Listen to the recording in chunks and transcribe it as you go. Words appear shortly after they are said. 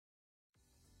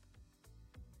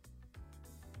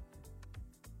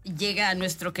llega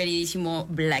nuestro queridísimo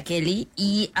Black Eli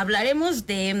y hablaremos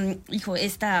de,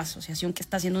 esta asociación que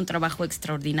está haciendo un trabajo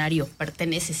extraordinario,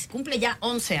 Perteneces. Cumple ya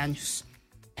 11 años.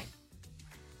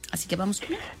 Así que vamos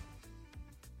con él.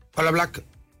 Hola, Black.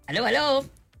 Aló, aló.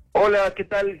 Hola, ¿qué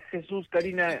tal, Jesús,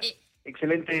 Karina?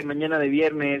 Excelente mañana de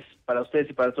viernes para ustedes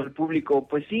y para todo el público.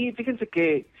 Pues sí, fíjense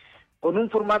que con un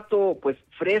formato pues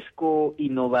fresco,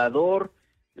 innovador,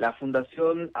 la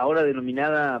fundación ahora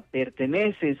denominada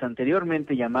Perteneces,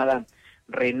 anteriormente llamada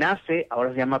Renace,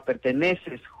 ahora se llama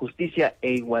Perteneces, Justicia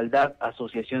e Igualdad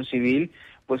Asociación Civil,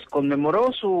 pues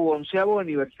conmemoró su 11º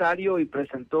aniversario y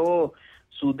presentó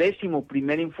su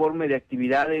 11º informe de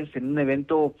actividades en un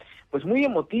evento pues muy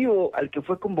emotivo al que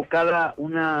fue convocada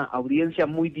una audiencia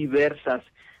muy diversa.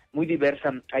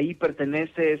 Ahí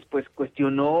Perteneces pues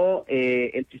cuestionó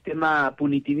el sistema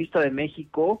punitivista de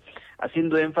México,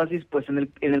 haciendo énfasis pues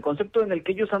en el concepto en el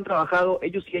que ellos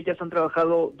y ellas han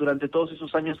trabajado durante todos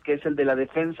esos años, que es el de la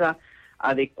defensa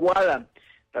adecuada.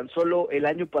 Tan solo el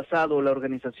año pasado la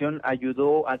organización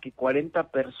ayudó a que 40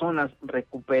 personas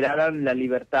recuperaran la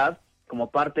libertad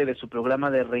como parte de su programa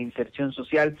de reinserción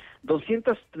social.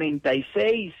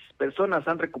 236 personas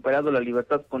han recuperado la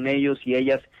libertad con ellos y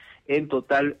ellas en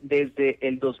total desde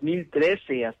el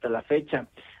 2013 hasta la fecha.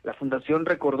 La fundación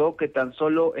recordó que tan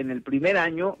solo en el primer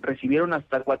año recibieron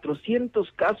hasta 400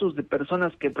 casos de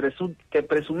personas que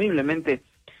presumiblemente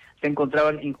se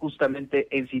encontraban injustamente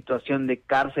en situación de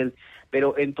cárcel.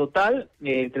 Pero en total,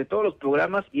 entre todos los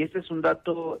programas, y este es un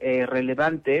dato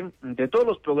relevante, entre todos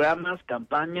los programas,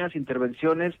 campañas,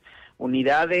 intervenciones,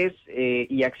 unidades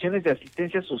y acciones de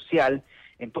asistencia social,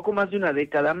 en poco más de una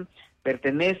década,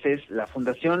 Perteneces, la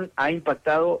fundación, ha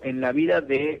impactado en la vida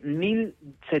de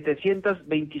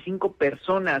 1,725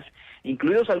 personas,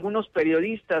 incluidos algunos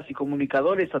periodistas y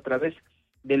comunicadores, a través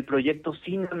del proyecto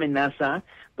Sin Amenaza,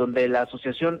 donde la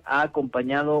asociación ha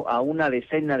acompañado a una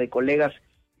decena de colegas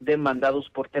demandados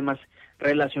por temas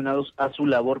relacionados a su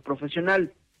labor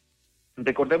profesional.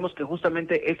 Recordemos que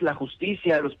justamente es la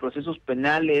justicia, los procesos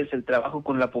penales, el trabajo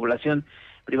con la población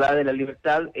privada de la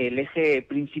libertad, el eje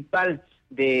principal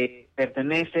de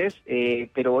Perteneces,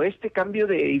 pero este cambio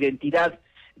de identidad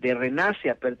de Renace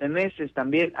a Perteneces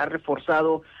también ha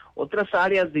reforzado otras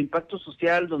áreas de impacto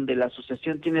social donde la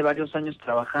asociación tiene varios años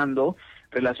trabajando,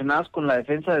 relacionadas con la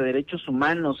defensa de derechos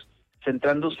humanos,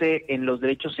 centrándose en los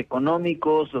derechos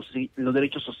económicos, los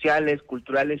derechos sociales,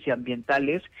 culturales y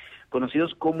ambientales,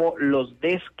 conocidos como los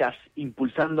DESCAS,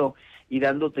 impulsando y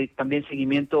dando también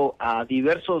seguimiento a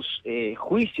diversos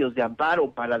juicios de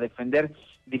amparo para defender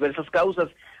diversas causas.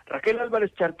 Raquel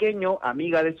Álvarez Charqueño,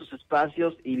 amiga de estos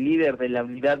espacios y líder de la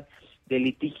unidad de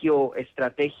litigio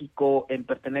estratégico en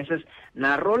Perteneces,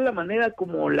 narró la manera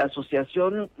como la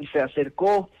asociación se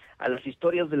acercó a las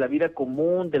historias de la vida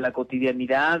común, de la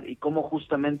cotidianidad, y cómo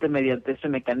justamente mediante ese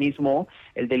mecanismo,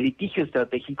 el de litigio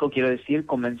estratégico, quiero decir,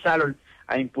 comenzaron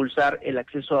a impulsar el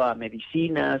acceso a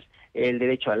medicinas, el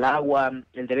derecho al agua,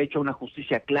 el derecho a una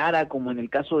justicia clara, como en el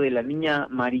caso de la niña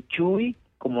Marichuy,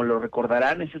 como lo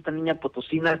recordarán, es esta niña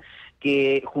potosina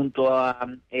que junto a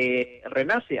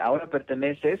Renace, ahora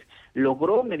Perteneces,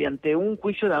 logró mediante un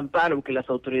juicio de amparo que las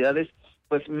autoridades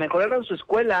pues mejoraran su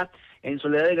escuela en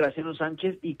Soledad de Graciano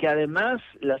Sánchez, y que además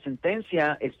la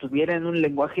sentencia estuviera en un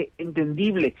lenguaje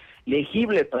entendible,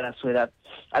 legible para su edad.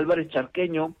 Álvarez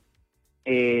Charqueño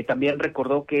también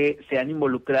recordó que se han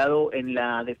involucrado en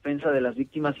la defensa de las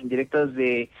víctimas indirectas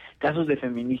de casos de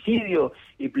feminicidio,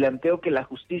 y planteó que la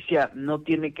justicia no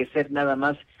tiene que ser nada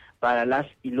más para las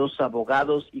y los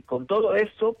abogados, y con todo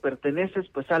esto Perteneces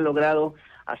pues ha logrado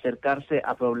acercarse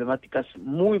a problemáticas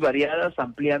muy variadas,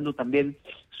 ampliando también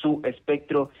su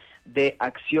espectro de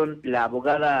acción. La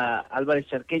abogada Álvarez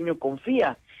Charqueño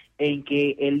confía en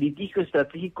que el litigio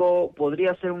estratégico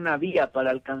podría ser una vía para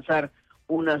alcanzar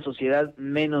una sociedad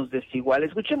menos desigual.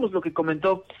 Escuchemos lo que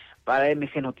comentó para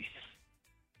MG Noticias.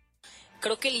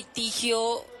 Creo que el litigio,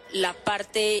 la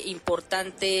parte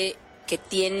importante que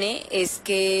tiene es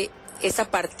que es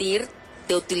a partir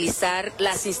de utilizar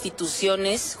las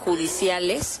instituciones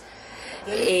judiciales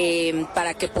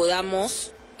para que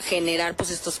podamos generar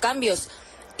pues estos cambios.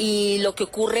 Y lo que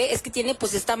ocurre es que tiene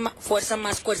pues esta fuerza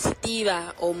más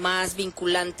coercitiva o más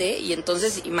vinculante, y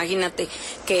entonces imagínate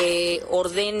que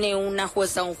ordene una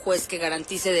jueza o un juez que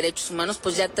garantice derechos humanos,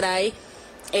 pues ya trae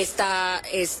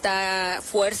esta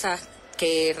fuerza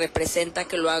que representa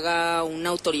que lo haga una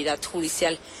autoridad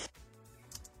judicial.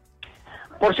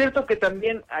 Por cierto que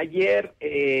también ayer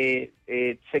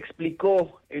se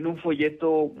explicó en un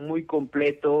folleto muy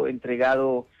completo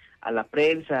entregado a la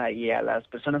prensa y a las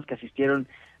personas que asistieron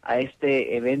a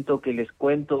este evento que les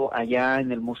cuento allá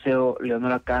en el Museo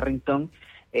Leonora Carrington,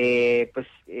 se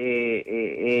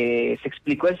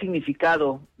explicó el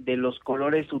significado de los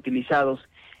colores utilizados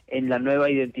en la nueva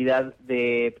identidad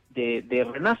de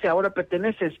Renace, ahora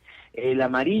Perteneces. El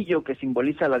amarillo, que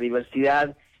simboliza la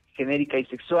diversidad genérica y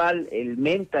sexual, el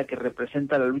menta, que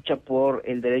representa la lucha por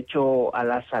el derecho a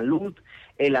la salud,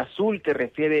 el azul, que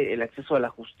refiere el acceso a la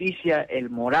justicia, el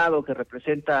morado, que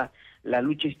representa la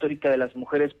lucha histórica de las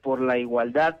mujeres por la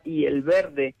igualdad, y el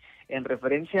verde, en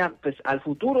referencia pues al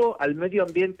futuro, al medio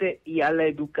ambiente y a la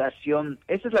educación.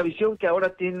 Esa es la visión que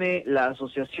ahora tiene la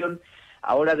asociación,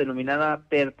 ahora denominada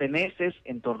Perteneces,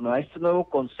 en torno a este nuevo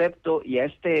concepto y a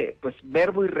este pues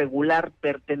verbo irregular,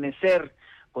 pertenecer,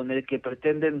 con el que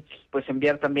pretenden pues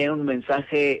enviar también un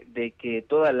mensaje de que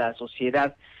toda la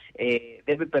sociedad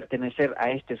debe pertenecer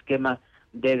a este esquema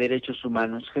de derechos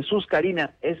humanos. Jesús,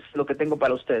 Karina, es lo que tengo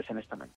para ustedes en esta mañana.